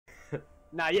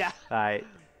Nah, yeah. Alright.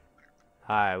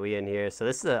 Alright, we in here. So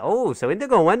this is a... Oh, so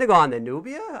Indigo and Wendigo on the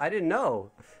Nubia? I didn't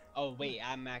know. Oh, wait,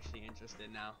 I'm actually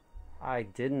interested now. I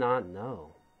did not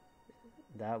know.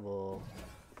 That will...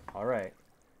 Alright.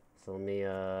 So let me,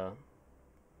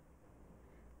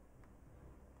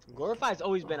 Gorifye's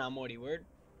always been on Morty, word.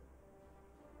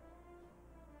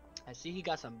 I see he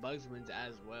got some bugs wins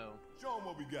as well. Show him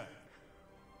what we got.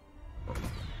 On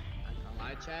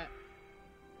live chat.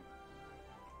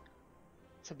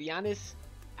 To be honest,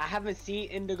 I haven't seen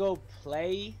Indigo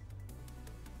play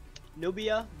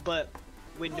Nubia, but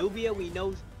with Nubia, we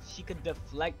know she could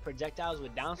deflect projectiles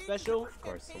with down special. Of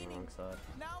course, on the wrong side.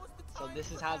 So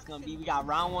this is how it's gonna be. We got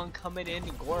round one coming in,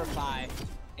 Gorifye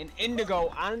and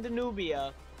Indigo on the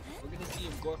Nubia. We're gonna see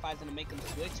if Gorifye's gonna make him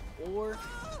switch or,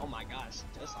 oh my gosh,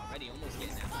 just already almost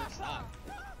getting that first stop.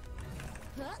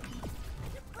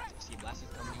 See Blasters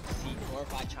coming. You see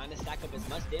Gorifye trying to stack up as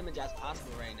much damage as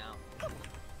possible right now.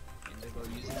 Indigo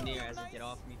using Nair as they get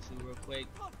off me too real quick.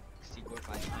 See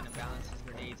Gorifye trying to balance his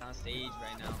grenades on stage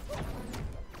right now.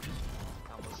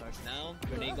 Combo starts now.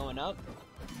 Grenade going up.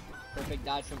 Perfect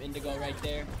dodge from Indigo right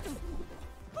there.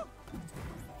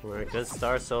 We're a good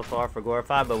start so far for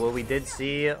Gorifye, but what we did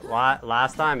see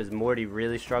last time is Morty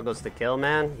really struggles to kill,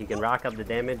 man. He can rack up the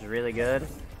damage really good,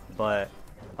 but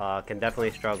can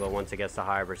definitely struggle once it gets to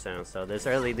higher percent. So this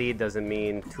early lead doesn't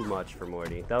mean too much for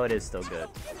Morty, though it is still good.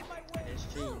 It's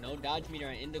true. No dodge meter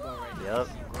on Indigo right now. Yep.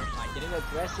 Gorifye getting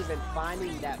aggressive and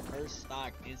finding that first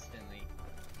stock instantly.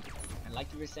 And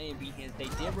like you were saying, Bhands, they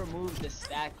did remove the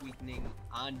stack weakening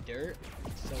on dirt,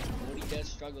 so Morty does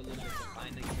struggle a little bit to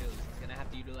find the kills. He's gonna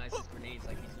have to utilize his grenades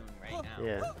like he's doing right now.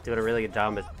 Yeah, doing a really good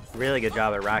job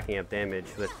at racking up damage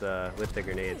with the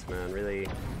grenades, man. Really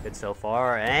good so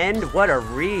far. And what a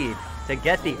read to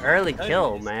get the early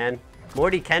kill, man.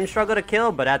 Morty can struggle to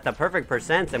kill, but at the perfect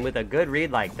percent and with a good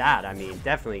read like that, I mean,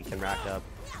 definitely can rack up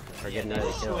or get an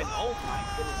early kill. Oh my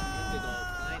goodness, Indigo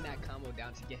applying that combo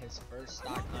down to get his first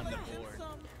stock on the board.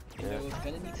 Indigo's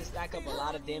gonna need to stack up a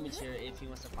lot of damage here if he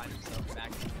wants to find himself back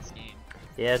in this game.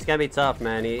 Yeah, it's gonna be tough,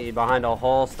 man. He behind a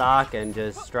whole stock and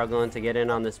just struggling to get in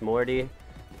on this Morty.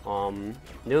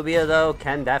 Nubia though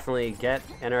can definitely get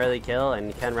an early kill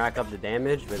and can rack up the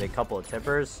damage with a couple of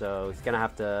tippers, so he's gonna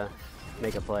have to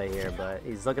make a play here, but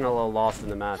he's looking a little lost in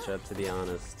the matchup, to be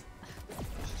honest.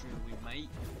 It's true, we might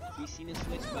be seeing a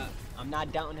switch, but I'm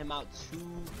not doubting him out too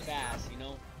fast, you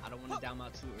know? I don't want to down him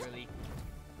out too early.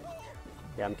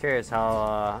 Yeah, I'm curious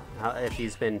how if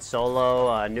he's been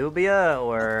solo Nubia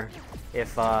or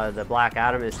if the Black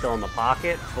Adam is still in the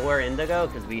pocket for Indigo,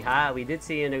 because we did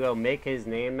see Indigo make his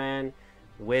name, man,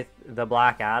 with the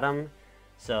Black Adam,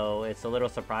 so it's a little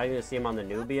surprising to see him on the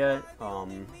Nubia.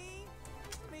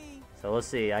 So we'll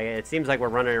see. It seems like we're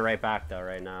running it right back though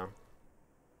right now.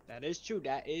 That is true.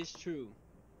 That is true.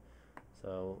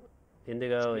 So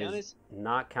Indigo is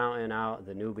not counting out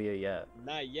the Nubia yet.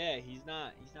 Not yet. He's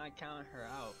not counting her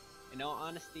out. In all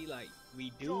honesty, like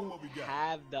we do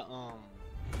have the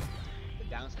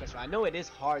down special. I know it is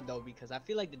hard though because I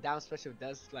feel like the down special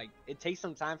does it takes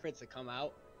some time for it to come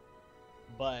out,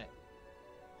 but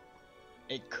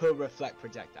it could reflect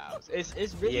projectiles.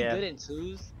 It's really good in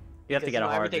twos. You have to get a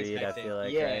hard read, I feel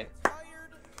like, right?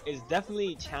 It's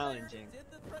definitely challenging.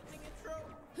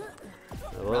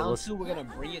 Round two, we're gonna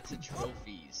bring it to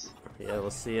trophies. Yeah,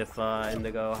 we'll see if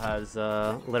Indigo has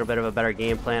a little bit of a better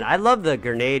game plan. I love the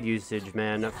grenade usage,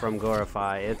 man, from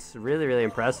Gorifye. It's really, really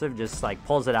impressive. Just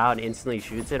pulls it out and instantly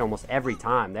shoots it almost every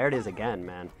time. There it is again,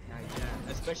 man.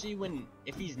 Yeah, especially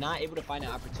if he's not able to find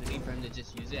an opportunity for him to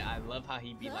just use it. I love how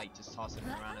he'd be just tossing it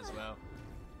around as well.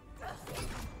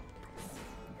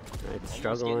 Right,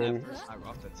 struggling. That first stock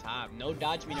off the top. No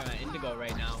dodge meter on Indigo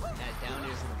right now. That down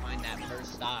air is gonna find that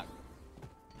first stock.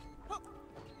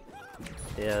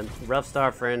 Yeah, rough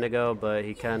start for Indigo, but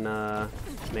he can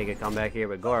make a comeback here.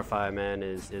 But Gorifye, man,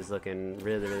 is looking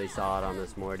really, really solid on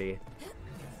this Morty.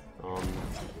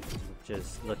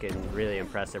 Just looking really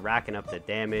impressive, racking up the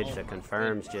damage, the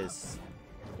confirms,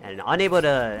 and unable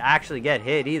to actually get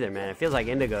hit either, man. It feels like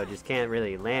Indigo just can't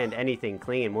really land anything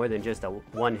clean more than just a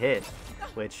one hit,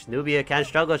 which Nubia can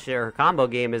struggle. Her combo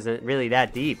game isn't really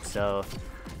that deep, so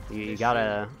you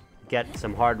gotta get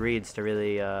some hard reads to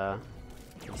really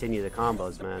continue the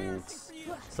combos, man.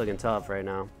 It's looking tough right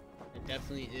now. It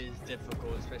definitely is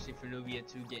difficult, especially for Nubia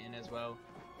to get in as well.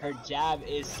 Her jab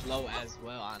is slow as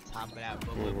well on top of that,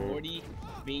 but with Morty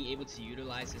being able to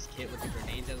utilize his kit with the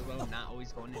grenades as well, not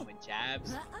always going in with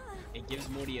jabs, it gives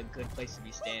Morty a good place to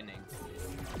be standing.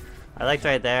 I liked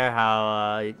right there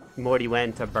how Morty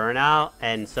went to burnout,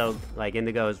 and so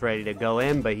Indigo is ready to go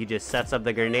in, but he just sets up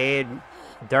the grenade,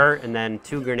 dirt and then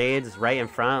 2 grenades right in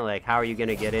front. Like, how are you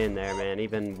gonna get in there, man?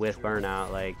 Even with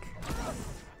burnout, like,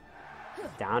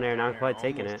 down there, not quite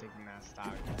taking it. Taking that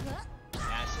stock. Dash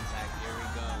attack. Here we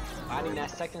go. Finding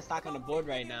that second stock on the board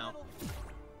right now.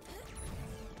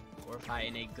 Gorifye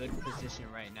in a good position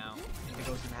right now.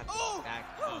 Indigo's gonna have to stack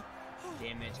up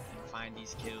damage and find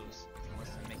these kills. He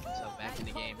wants to make himself back in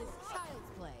the game.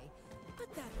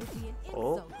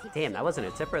 Oh, damn, that wasn't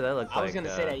a tipper. That looked like... I was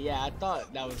gonna say that, yeah. I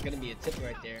thought that was gonna be a tipper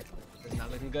right there. It's not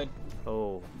looking good.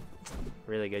 Oh,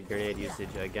 really good grenade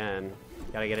usage again.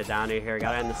 Gotta get it down here.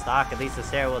 Gotta end the stock. At least the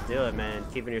Sarah will do it, man.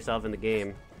 Keeping yourself in the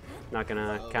game. Not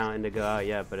gonna count Indigo out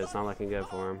yet, but it's not looking good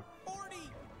for him.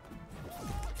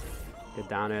 Good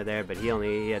downer there, but he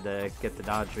had to get the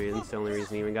dodge read. That's the only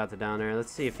reason he even got the downer.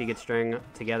 Let's see if he could string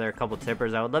together a couple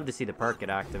tippers. I would love to see the perk get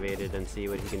activated and see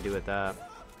what he can do with that.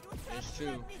 That's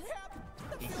true.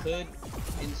 He could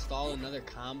install another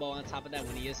combo on top of that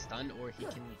when he is stunned, or he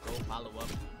can go follow up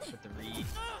with the read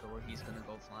for where he's gonna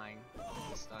go flying with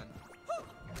the stun.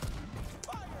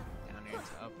 Down here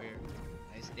to up here.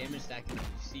 Nice damage stacking up.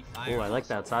 You see fire. Oh, I like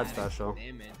that side special.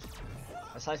 Damage.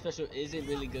 A side special is a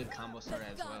really good combo starter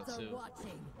as well too.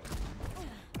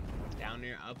 Down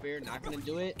there, up here, not gonna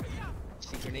do it.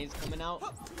 See grenades coming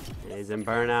out. Yeah, he's in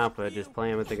burnout, but just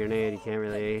playing with the grenade, he can't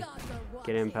really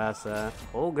get in past that.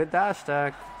 Oh, good dash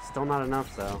stack. Still not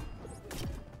enough though.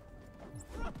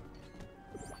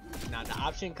 Now the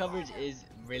option coverage is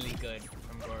really good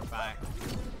from Gorifye.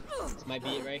 This might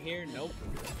be it right here. Nope.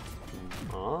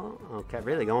 Oh, okay.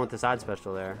 Really going with the side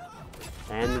special there.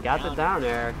 And got the down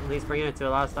there. At least bringing it to a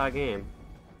last stock game.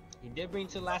 He did bring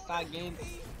to the last stock game.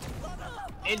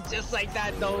 And just like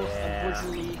that though,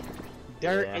 unfortunately,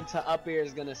 dirt into up air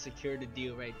is gonna secure the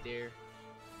deal right there.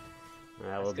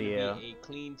 That will be a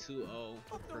clean 2-0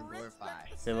 for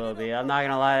Gorifye. It will be. I'm not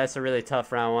gonna lie, that's a really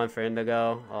tough round 1 for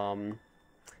Indigo.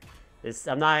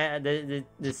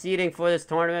 The seeding for this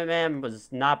tournament, man,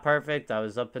 was not perfect. I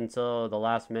was up until the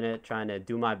last minute trying to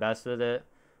do my best with it.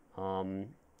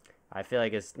 I feel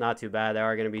like it's not too bad. There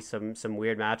are going to be some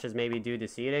weird matches maybe due to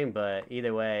seeding, but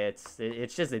either way,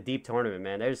 it's just a deep tournament,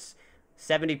 man. There's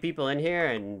 70 people in here,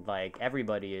 and like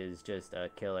everybody is just a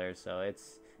killer. So it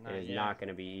is not going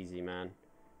to be easy, man.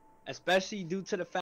 Especially due to the fact